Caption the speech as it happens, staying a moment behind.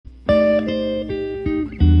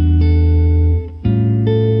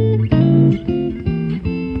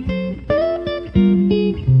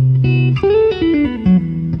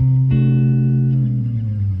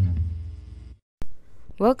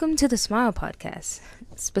welcome to the S.M.I.L.E podcast,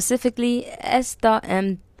 specifically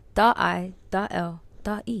S.M.I.L.E.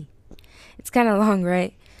 It's kind of long,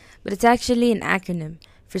 right? But it's actually an acronym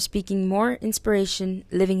for speaking more inspiration,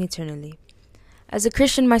 living eternally. As a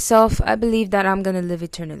Christian myself, I believe that I'm going to live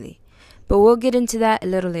eternally, but we'll get into that a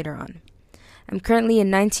little later on. I'm currently a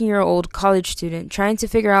 19-year-old college student trying to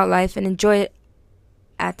figure out life and enjoy it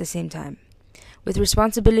at the same time, with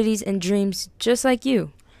responsibilities and dreams just like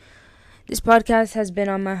you. This podcast has been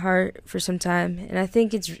on my heart for some time, and I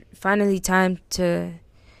think it's finally time to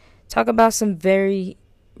talk about some very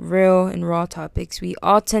real and raw topics we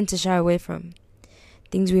all tend to shy away from.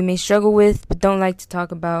 Things we may struggle with but don't like to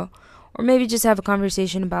talk about, or maybe just have a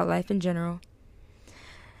conversation about life in general.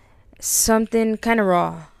 Something kind of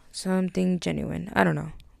raw, something genuine. I don't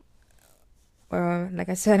know. Like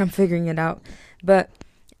I said, I'm figuring it out. But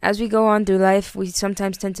as we go on through life, we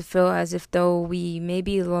sometimes tend to feel as if though we may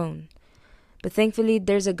be alone. But thankfully,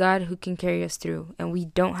 there's a God who can carry us through, and we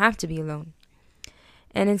don't have to be alone.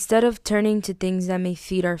 And instead of turning to things that may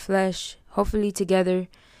feed our flesh, hopefully together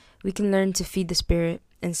we can learn to feed the spirit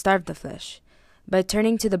and starve the flesh by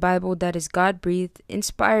turning to the Bible that is God-breathed,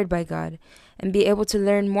 inspired by God, and be able to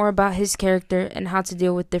learn more about His character and how to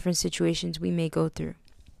deal with different situations we may go through.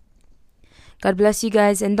 God bless you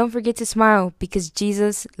guys, and don't forget to smile because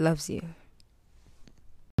Jesus loves you.